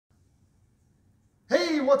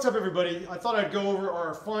Hey, what's up everybody? I thought I'd go over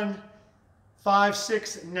our fun 5,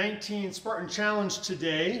 6, 19 Spartan challenge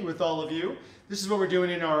today with all of you. This is what we're doing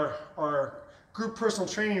in our group personal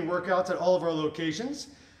training workouts at all of our locations.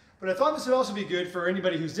 But I thought this would also be good for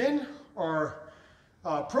anybody who's in our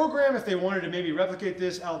program if they wanted to maybe replicate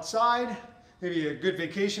this outside, maybe a good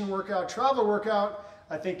vacation workout, travel workout.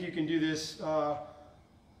 I think you can do this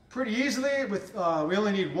pretty easily with, we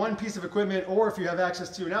only need one piece of equipment, or if you have access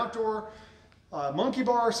to an outdoor monkey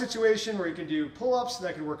bar situation where you can do pull-ups,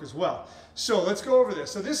 that can work as well. So let's go over this.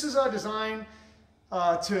 So this is designed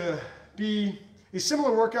to be a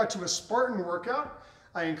similar workout to a Spartan workout.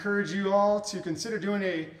 I encourage you all to consider doing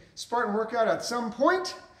a Spartan workout at some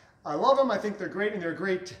point. I love them. I think they're great, and they're a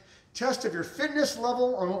great test of your fitness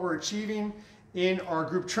level on what we're achieving in our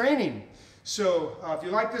group training. So if you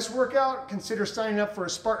like this workout, consider signing up for a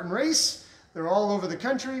Spartan race. They're all over the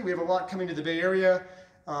country. We have a lot coming to the Bay Area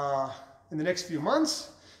in the next few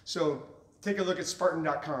months. So take a look at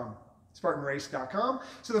Spartan.com, SpartanRace.com.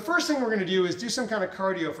 So the first thing we're going to do is do some kind of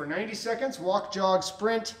cardio for 90 seconds, walk, jog,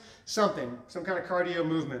 sprint, some kind of cardio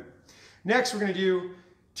movement. Next, we're going to do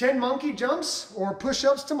 10 monkey jumps or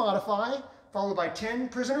push-ups to modify, followed by 10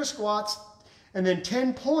 prisoner squats, and then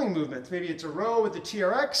 10 pulling movements. Maybe it's a row with the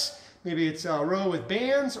TRX, maybe it's a row with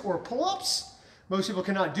bands or pull-ups. Most people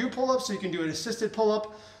cannot do pull-ups, so you can do an assisted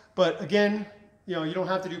pull-up. But again, you don't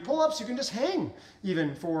have to do pull-ups. You can just hang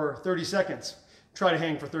even for 30 seconds. Try to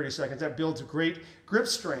hang for 30 seconds. That builds a great grip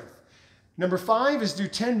strength. Number 5 is do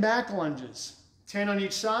 10 back lunges, 10 on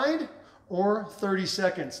each side or 30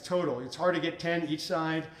 seconds total. It's hard to get 10 each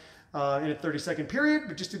side in a 30-second period,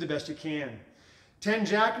 but just do the best you can. 10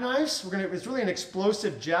 jackknives. It's really an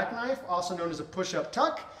explosive jackknife, also known as a push-up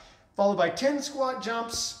tuck, followed by 10 squat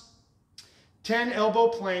jumps, 10 elbow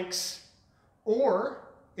planks, or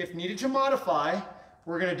if needed to modify,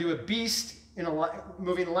 we're going to do a beast in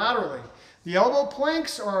moving laterally. The elbow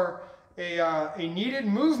planks are a needed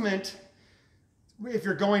movement if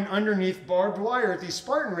you're going underneath barbed wire. At these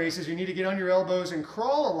Spartan races, you need to get on your elbows and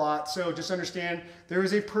crawl a lot. So just understand there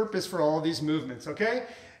is a purpose for all of these movements, okay?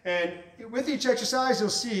 And with each exercise, you'll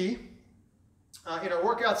see in our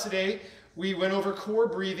workouts today, we went over core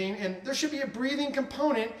breathing, and there should be a breathing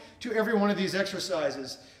component to every one of these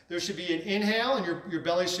exercises. There should be an inhale, and your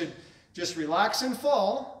belly should just relax and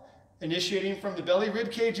fall, initiating from the belly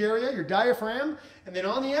rib cage area, your diaphragm, and then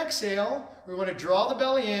on the exhale, we want to draw the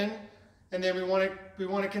belly in, and then we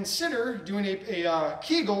want to consider doing a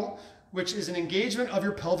Kegel, which is an engagement of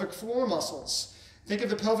your pelvic floor muscles. Think of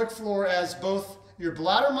the pelvic floor as both your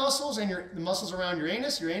bladder muscles and the muscles around your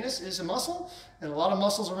anus. Your anus is a muscle, and a lot of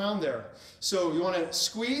muscles around there. So you want to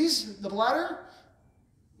squeeze the bladder,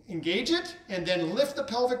 engage it, and then lift the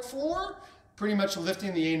pelvic floor, pretty much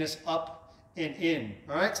lifting the anus up and in.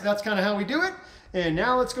 All right, so that's kind of how we do it. And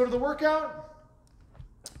now let's go to the workout.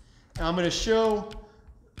 I'm going to show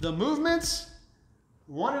the movements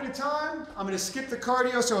one at a time. I'm going to skip the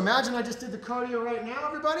cardio. So imagine I just did the cardio right now,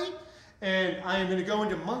 everybody. And I am going to go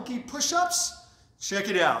into monkey push-ups. Check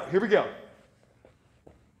it out. Here we go.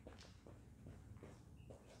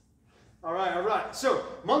 All right. So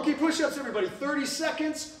monkey push-ups, everybody. 30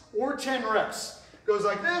 seconds or 10 reps. Goes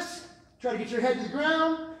like this. Try to get your head to the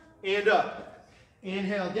ground and up.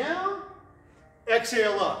 Inhale down.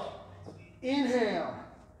 Exhale up. Inhale.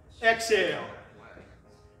 Exhale.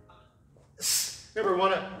 Remember, we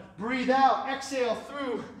want to breathe out. Exhale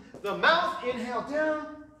through the mouth. Inhale down.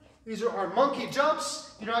 These are our monkey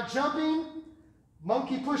jumps. You're not jumping.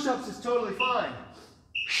 Monkey push-ups is totally fine.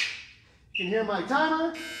 You can hear my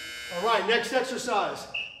timer. All right, next exercise.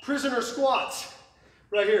 Prisoner squats.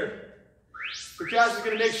 Right here. The guys are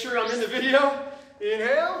going to make sure I'm in the video.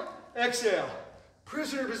 Inhale, exhale.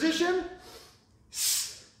 Prisoner position.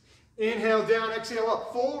 Inhale down, exhale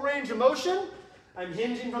up. Full range of motion. I'm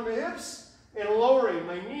hinging from the hips and lowering.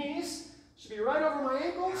 My knees should be right over my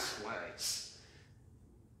ankles.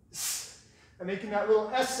 I'm making that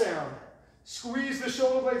little S sound. Squeeze the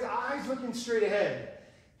shoulder blades, eyes looking straight ahead.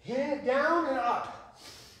 Hand down and up.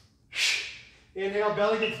 Inhale,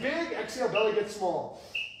 belly gets big. Exhale, belly gets small.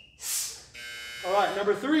 All right,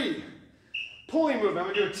 number 3, pulling movement.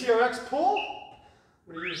 I'm going to do a TRX pull.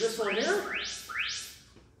 I'm going to use this one here.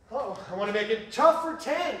 Oh, I want to make it tough for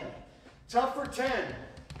 10. Tough for 10.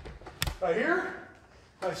 Right here,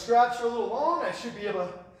 my straps are a little long. I should be able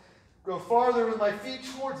to go farther with my feet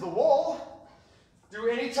towards the wall. Do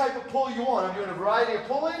any type of pull you want. I'm doing a variety of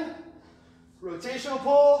pulling. Rotational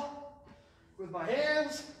pull with my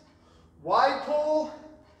hands. Wide pull.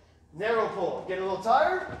 Narrow pull. Getting a little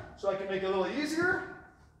tired, so I can make it a little easier.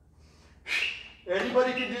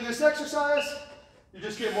 Anybody can do this exercise. You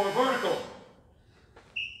just get more vertical.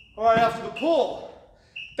 All right, after the pull,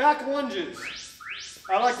 back lunges.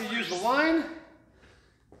 I like to use the line.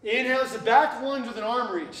 Inhale is the back lunge with an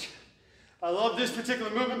arm reach. I love this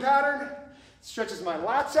particular movement pattern. It stretches my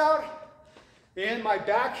lats out and my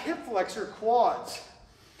back hip flexor quads.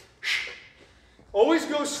 Always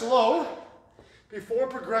go slow before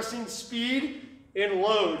progressing speed and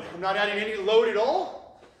load. I'm not adding any load at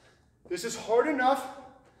all. This is hard enough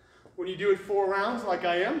when you do it 4 rounds like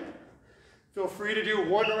I am. Feel free to do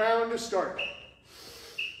 1 round to start.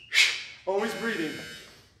 Always breathing.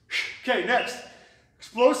 Okay, next.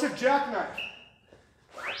 Explosive jackknife.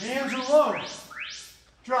 Hands are low.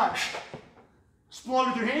 Drive. Explode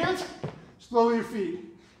with your hands. Slow with your feet.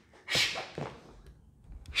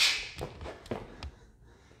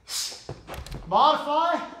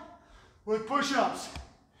 Modify with push-ups.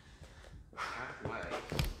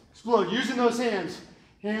 Explode using those hands.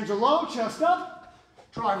 Hands are low, chest up.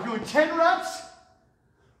 Try. We're doing 10 reps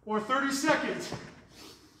or 30 seconds.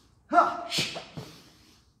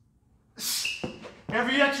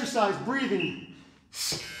 Every exercise, breathing.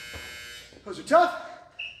 Those are tough.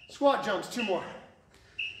 Squat jumps, 2 more.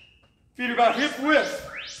 Feet are about hip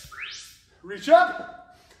width. Reach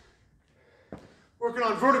up. Working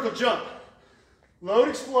on vertical jump. Load,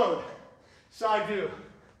 explode. Side view.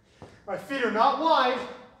 My feet are not wide.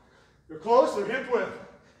 They're close, they're hip width.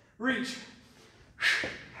 Reach.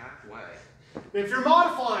 Halfway. If you're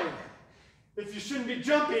modifying, if you shouldn't be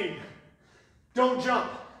jumping, don't jump.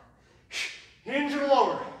 Hinge and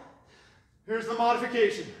lower. Here's the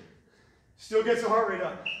modification. Still gets the heart rate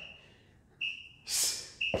up.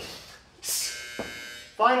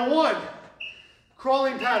 Final one.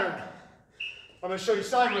 Crawling pattern. I'm going to show you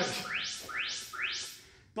sideways.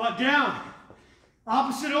 Butt down.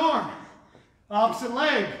 Opposite arm. Opposite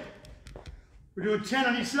leg. We're doing 10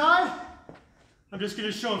 on each side. I'm just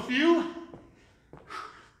going to show a few.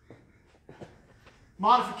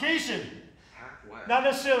 Modification. Halfway. Not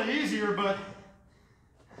necessarily easier, but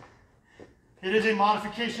it is a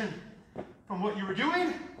modification from what you were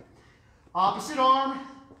doing. Opposite arm,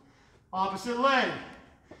 opposite leg.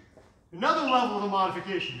 Another level of the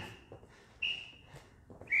modification.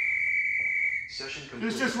 Session complete.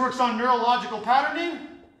 This just works on neurological patterning.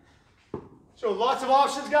 So lots of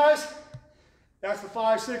options, guys. That's the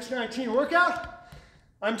 5, 6, 19 workout.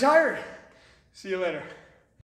 I'm tired. See you later.